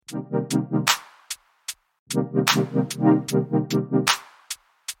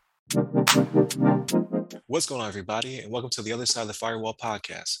What's going on, everybody, and welcome to the Other Side of the Firewall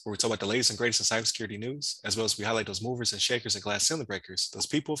podcast, where we talk about the latest and greatest in cybersecurity news, as well as we highlight those movers and shakers and glass ceiling breakers, those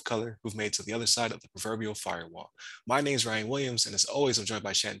people of color who've made it to the other side of the proverbial firewall. My name is Ryan Williams, and as always, I'm joined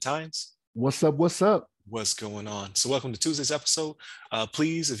by Shannon Tynes. What's up? What's up? What's going on? So, welcome to Tuesday's episode.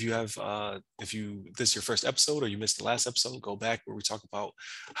 Please, if this is your first episode or you missed the last episode, go back where we talk about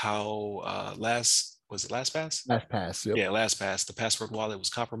how LastPass? LastPass, yep. Yeah, LastPass. The password wallet was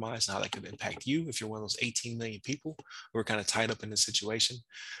compromised and how that could impact you if you're one of those 18 million people who are kind of tied up in this situation.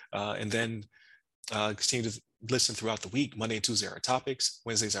 And then continue to listen throughout the week. Monday and Tuesday are our topics.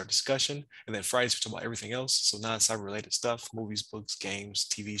 Wednesdays our discussion. And then Fridays we talk about everything else. So non-cyber related stuff, movies, books, games,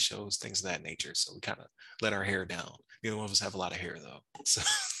 TV shows, things of that nature. So we kind of let our hair down. Neither one of us have a lot of hair though. So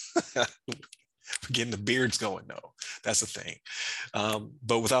we're getting the beards going though. That's the thing.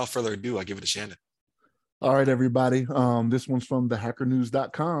 But without further ado, I give it to Shannon. All right, everybody. This one's from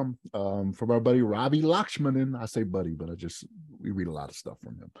thehackernews.com from our buddy Ravi Lakshmanan. I say buddy, but we read a lot of stuff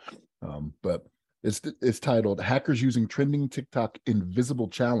from him. But it's titled "Hackers Using Trending TikTok Invisible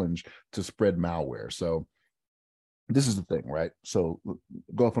Challenge to Spread Malware." So this is the thing, right? So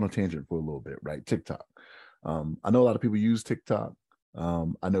go off on a tangent for a little bit, right? TikTok. I know a lot of people use TikTok.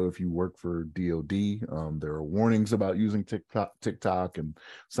 I know if you work for DoD, there are warnings about using TikTok and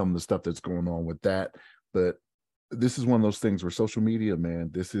some of the stuff that's going on with that. But this is one of those things where social media, man,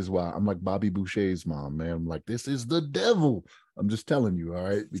 this is why I'm like Bobby Boucher's mom, man. I'm like, this is the devil. I'm just telling you, all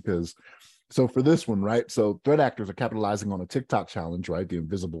right? Because so for this one, right? So threat actors are capitalizing on a TikTok challenge, right? The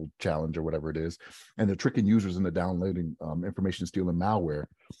invisible challenge or whatever it is. And they're tricking users into downloading information stealing malware.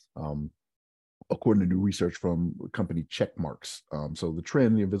 According to new research from company Checkmarks. So the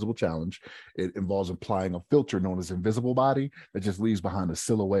trend, the invisible challenge, it involves applying a filter known as invisible body that just leaves behind a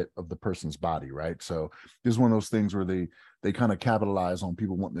silhouette of the person's body, right? So this is one of those things where they kind of capitalize on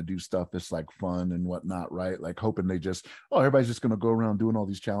people wanting to do stuff that's like fun and whatnot, right? Like hoping everybody's just going to go around doing all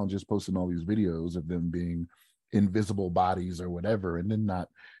these challenges, posting all these videos of them being invisible bodies or whatever, and then not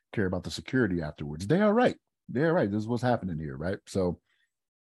care about the security afterwards. They are right. They're right. This is what's happening here, right? So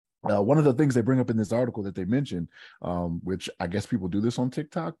one of the things they bring up in this article that they mentioned, which I guess people do this on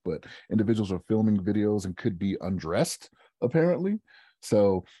TikTok, but individuals are filming videos and could be undressed, apparently.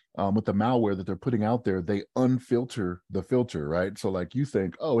 So with the malware that they're putting out there, they unfilter the filter, right? So like you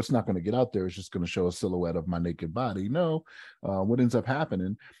think, oh, it's not going to get out there. It's just going to show a silhouette of my naked body. No, what ends up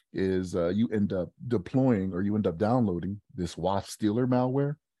happening is you end up deploying or you end up downloading this WAF stealer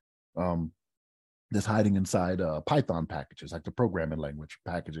malware. That's hiding inside Python packages, like the programming language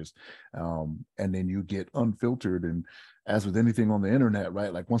packages. And then you get unfiltered. And as with anything on the internet,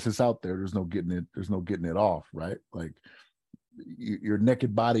 right? Like once it's out there, there's no getting it off, right? Like your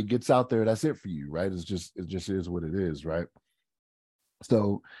naked body gets out there, that's it for you, right? It just is what it is, right?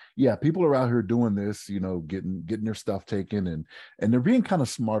 So yeah, people are out here doing this, getting their stuff taken and they're being kind of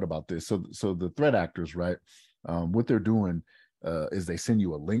smart about this. So the threat actors, right? What they're doing is they send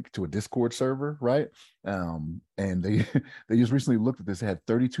you a link to a Discord server, right? And they just recently looked at this. It had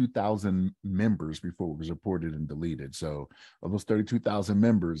 32,000 members before it was reported and deleted. So of those 32,000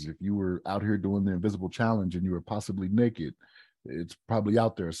 members, if you were out here doing the invisible challenge and you were possibly naked, it's probably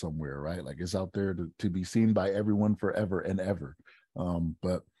out there somewhere, right? Like it's out there to be seen by everyone forever and ever.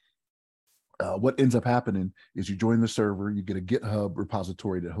 But what ends up happening is you join the server, you get a GitHub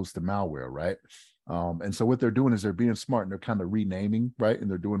repository that hosts the malware, right? And so what they're doing is they're being smart and they're kind of renaming, right?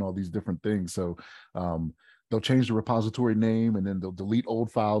 And they're doing all these different things. So they'll change the repository name and then they'll delete old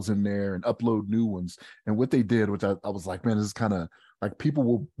files in there and upload new ones. And what they did, which I was like, man, this is kind of like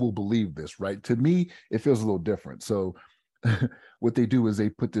people will believe this, right? To me, it feels a little different. So what they do is they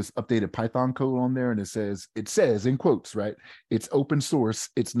put this updated Python code on there and it says in quotes, right? It's open source.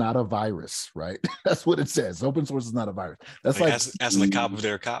 It's not a virus, right? That's what it says. Open source is not a virus. That's like asking a cop if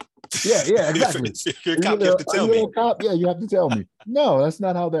they're a cop. Yeah, exactly. If you're a cop, you have to tell me. Cop? Yeah, you have to tell me. No, that's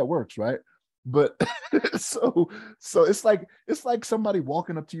not how that works, right? But so it's like somebody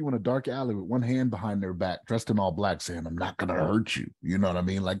walking up to you in a dark alley with one hand behind their back, dressed in all black, saying, "I'm not gonna hurt you." You know what I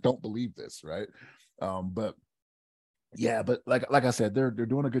mean? Like, don't believe this, right? But yeah, but like I said, they're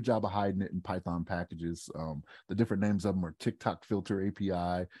doing a good job of hiding it in Python packages. The different names of them are TikTok Filter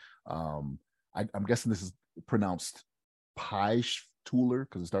API. I'm guessing this is pronounced PyTooler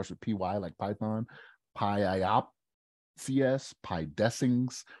because it starts with PY like Python. PyIOP CS,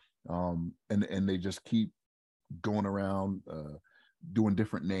 PyDessings, and they just keep going around doing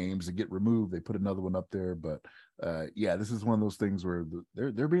different names and get removed. They put another one up there, but yeah, this is one of those things where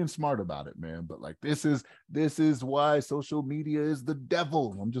they're being smart about it, man. But like this is why social media is the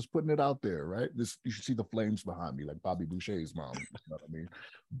devil. I'm just putting it out there, right? This, you should see the flames behind me, like Bobby Boucher's mom. You know what I mean?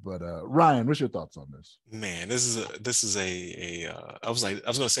 But Ryan, what's your thoughts on this? Man, I was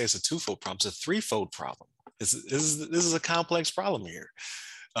gonna say it's a twofold problem. It's a threefold problem. This is a complex problem here.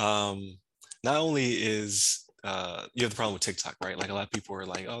 Um, Not only is you have the problem with TikTok, right? Like a lot of people are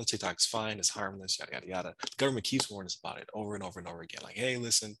like, oh, TikTok's fine, it's harmless, yada yada yada. The government keeps warning us about it over and over and over again. Like, hey,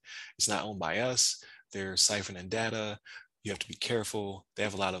 listen, it's not owned by us. They're siphoning data. You have to be careful. They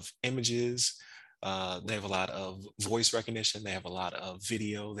have a lot of images. They have a lot of voice recognition. They have a lot of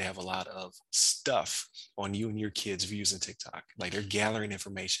video. They have a lot of stuff on you and your kids views in TikTok. Like they're gathering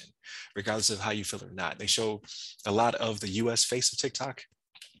information, regardless of how you feel or not. They show a lot of the US face of TikTok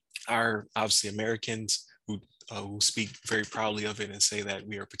are obviously Americans who speak very proudly of it and say that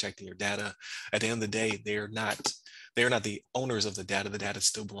we are protecting your data. At the end of the day, they are not the owners of the data. The data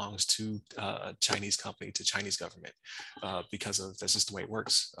still belongs to a Chinese company, to Chinese government, because of that's just the way it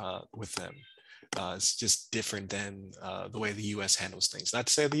works with them. It's just different than the way the U.S. handles things. Not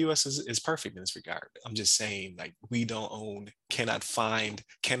to say the U.S. is perfect in this regard. I'm just saying, like, we don't own, cannot find,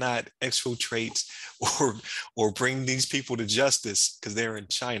 cannot exfiltrate, or bring these people to justice because they're in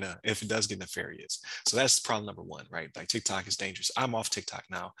China if it does get nefarious. So that's problem number one, right? Like TikTok is dangerous. I'm off TikTok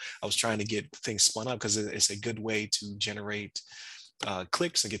now. I was trying to get things spun up because it's a good way to generate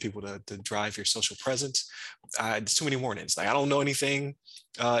clicks and get people to drive your social presence. It's too many warnings. Like I don't know anything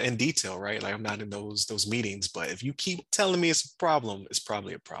in detail, right? Like I'm not in those meetings, but if you keep telling me it's a problem, it's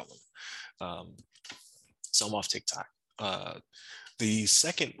probably a problem. Um, so I'm off TikTok. The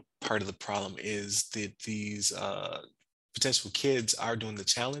second part of the problem is that these potential kids are doing the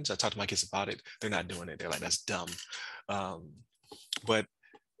challenge. I talked to my kids about it. They're not doing it. They're like, that's dumb. But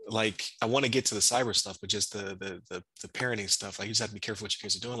like I want to get to the cyber stuff, but just the parenting stuff, like you just have to be careful what your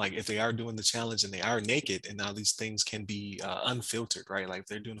kids are doing. Like if they are doing the challenge and they are naked, and now these things can be unfiltered, right? Like if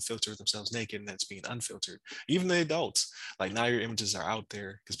they're doing a filter of themselves naked and that's being unfiltered. Even the adults, like now your images are out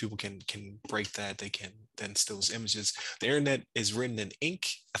there because people can break that. They can then steal those images. The internet is written in ink.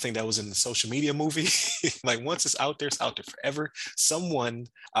 I think that was in the Social Media movie. Like once it's out there forever. Someone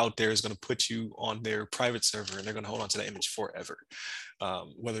out there is going to put you on their private server and they're going to hold on to that image forever.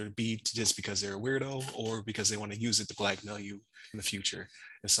 Whether it be just because they're a weirdo or because they want to use it to blackmail you in the future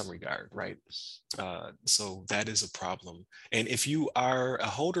in some regard, right? So that is a problem. And if you are a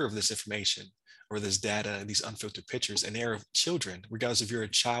holder of this information or this data and these unfiltered pictures and they're children, regardless if you're a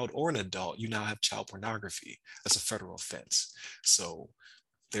child or an adult, you now have child pornography. That's a federal offense. So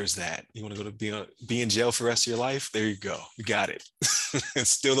there's that. You want to go to be in jail for the rest of your life? There you go. You got it.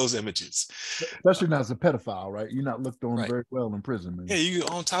 Steal those images. Especially not as a pedophile, right? You're not looked on right. very well in prison, man. Yeah, you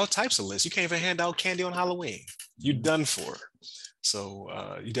on all types of lists. You can't even hand out candy on Halloween. You're done for. So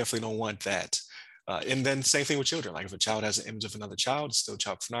you definitely don't want that. And then same thing with children. Like if a child has an image of another child, it's still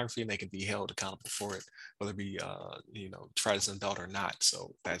child pornography, and they can be held accountable for it, whether it be tried as an adult or not.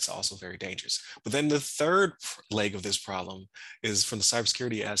 So that's also very dangerous. But then the third leg of this problem is from the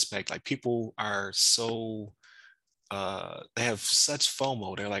cybersecurity aspect. Like people are so they have such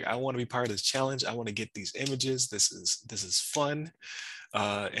FOMO. They're like, I want to be part of this challenge. I want to get these images. This is fun.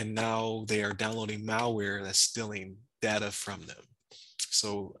 And now they are downloading malware that's stealing data from them.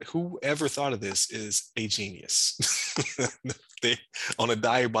 So whoever thought of this is a genius. They, on a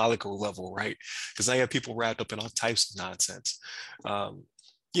diabolical level, right? Because I have people wrapped up in all types of nonsense.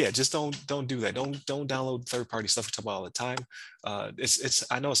 Yeah, just don't do that. Don't download third-party stuff. We talk about all the time. It's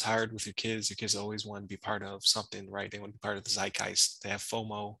I know it's hard with your kids. Your kids always want to be part of something, right? They want to be part of the zeitgeist. They have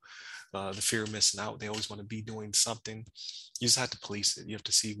FOMO, the fear of missing out. They always want to be doing something. You just have to police it. You have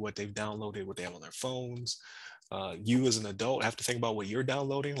to see what they've downloaded, what they have on their phones. You as an adult have to think about what you're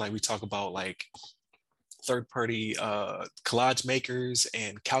downloading. Like we talk about like third-party collage makers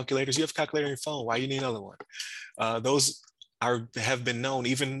and calculators. You have a calculator on your phone. Why you need another one? Those have been known.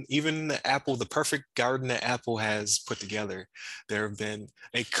 Even the Apple, the perfect garden that Apple has put together, there have been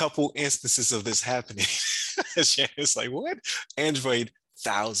a couple instances of this happening. It's like, what? Android,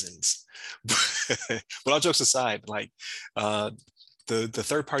 thousands. But all jokes aside, like the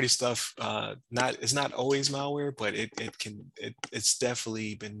third-party stuff, it's not always malware, but it's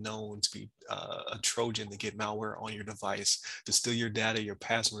definitely been known to be a Trojan to get malware on your device, to steal your data, your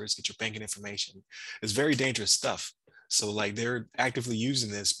passwords, get your banking information. It's very dangerous stuff. So like they're actively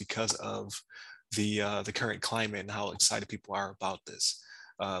using this because of the current climate and how excited people are about this.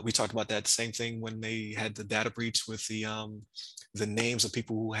 We talked about that same thing when they had the data breach with the names of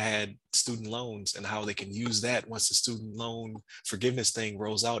people who had student loans and how they can use that once the student loan forgiveness thing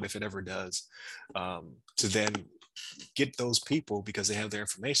rolls out, if it ever does, to then get those people because they have their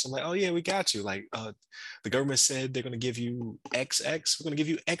information. Like, oh yeah, we got you. Like the government said they're going to give you XX. We're going to give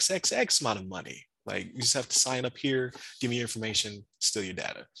you XXX amount of money. Like you just have to sign up here, give me your information, steal your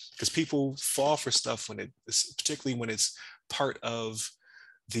data. Because people fall for stuff when it's particularly when it's part of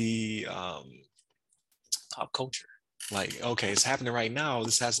the pop culture. Like, okay, it's happening right now.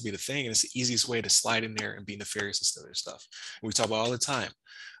 This has to be the thing. And it's the easiest way to slide in there and be nefarious and steal their stuff. And we talk about all the time.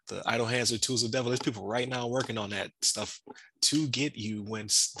 The idle hands are tools of the devil. There's people right now working on that stuff to get you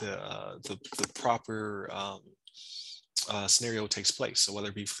once the proper scenario takes place. So whether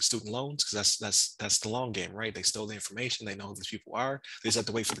it be for student loans, because that's the long game, right? They stole the information. They know who these people are. They just have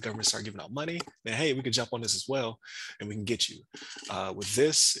to wait for the government to start giving out money. Then hey, we could jump on this as well, and we can get you. With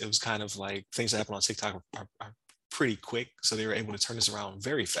this, it was kind of like things that happen on TikTok are pretty quick, so they were able to turn this around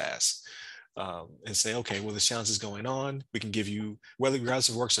very fast. And say, okay, well, this challenge is going on. We can give you, whether regardless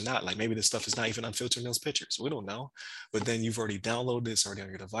if it works or not, like maybe this stuff is not even unfiltered in those pictures. We don't know. But then you've already downloaded it, it's already on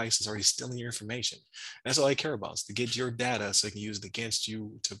your device, it's already stealing your information. And that's all I care about, is to get your data so they can use it against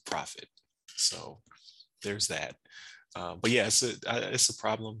you to profit. So there's that. But yeah, it's a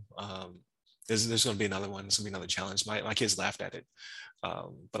problem. There's going to be another one. There's going to be another challenge. My kids laughed at it.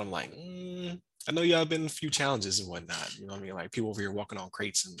 But I'm like, I know y'all have been a few challenges and whatnot. You know what I mean? Like people over here walking on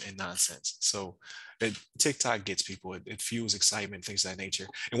crates and nonsense. So TikTok gets people. It fuels excitement, things of that nature.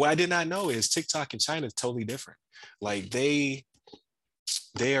 And what I did not know is TikTok in China is totally different. Like they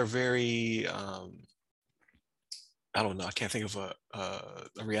are very I don't know. I can't think of a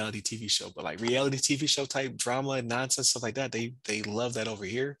reality TV show, but like reality TV show type drama and nonsense, stuff like that. They love that over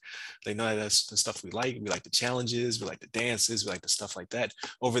here. They know that's the stuff we like. We like the challenges, we like the dances, we like the stuff like that.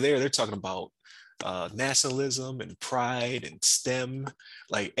 Over there, they're talking about nationalism and pride and STEM,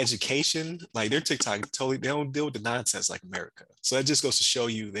 like education. Like their TikTok totally, they don't deal with the nonsense like America. So that just goes to show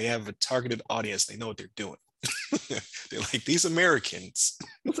you they have a targeted audience. They know what they're doing. They're like, these Americans.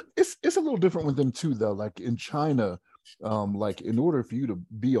 It's a little different with them too, though. Like in China, like in order for you to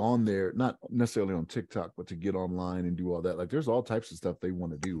be on there, not necessarily on TikTok, but to get online and do all that, like there's all types of stuff they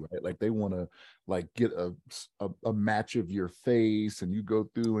want to do, right? Like they want to like get a match of your face, and you go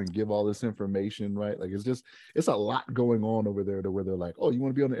through and give all this information, right? Like it's a lot going on over there to where they're like, oh, you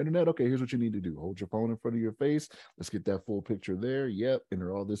want to be on the internet? Okay, here's what you need to do. Hold your phone in front of your face. Let's get that full picture there. Yep.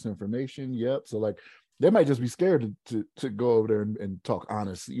 Enter all this information. Yep. So like they might just be scared to go over there and talk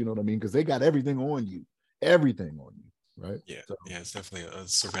honest, you know what I mean? Because they got everything on you, right? Yeah, so. Yeah, it's definitely a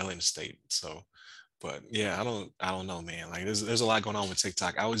surveillance state. So, but yeah, I don't know, man. Like there's a lot going on with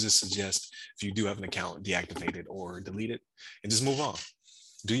TikTok. I would just suggest if you do have an account, deactivate it or delete it and just move on.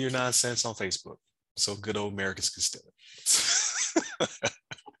 Do your nonsense on Facebook, so good old Americans can steal it.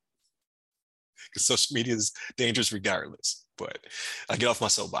 Because social media is dangerous regardless. But I'll get off my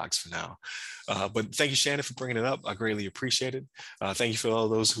soapbox for now. But thank you, Shannon, for bringing it up. I greatly appreciate it. Thank you for all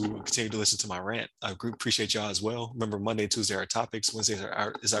those who continue to listen to my rant. I appreciate y'all as well. Remember, Monday and Tuesday are our topics. Wednesday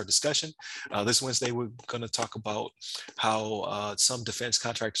is our discussion. This Wednesday, we're going to talk about how some defense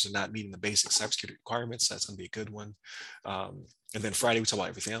contractors are not meeting the basic cybersecurity requirements. That's going to be a good one. And then Friday, we talk about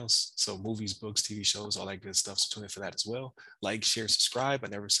everything else. So movies, books, TV shows, all that good stuff. So tune in for that as well. Like, share, subscribe. I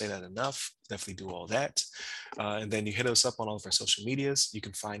never say that enough. Definitely do all that. And then you hit us up on all of our social medias. You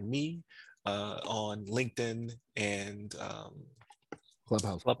can find me on LinkedIn and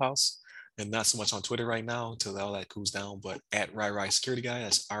Clubhouse. And not so much on Twitter right now until all that cools down, but at RyRy Security Guy,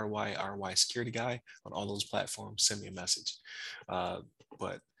 that's RYRY Security Guy on all those platforms. Send me a message.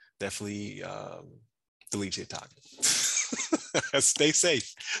 But definitely delete TikTok. Stay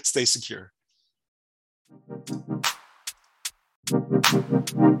safe, stay secure.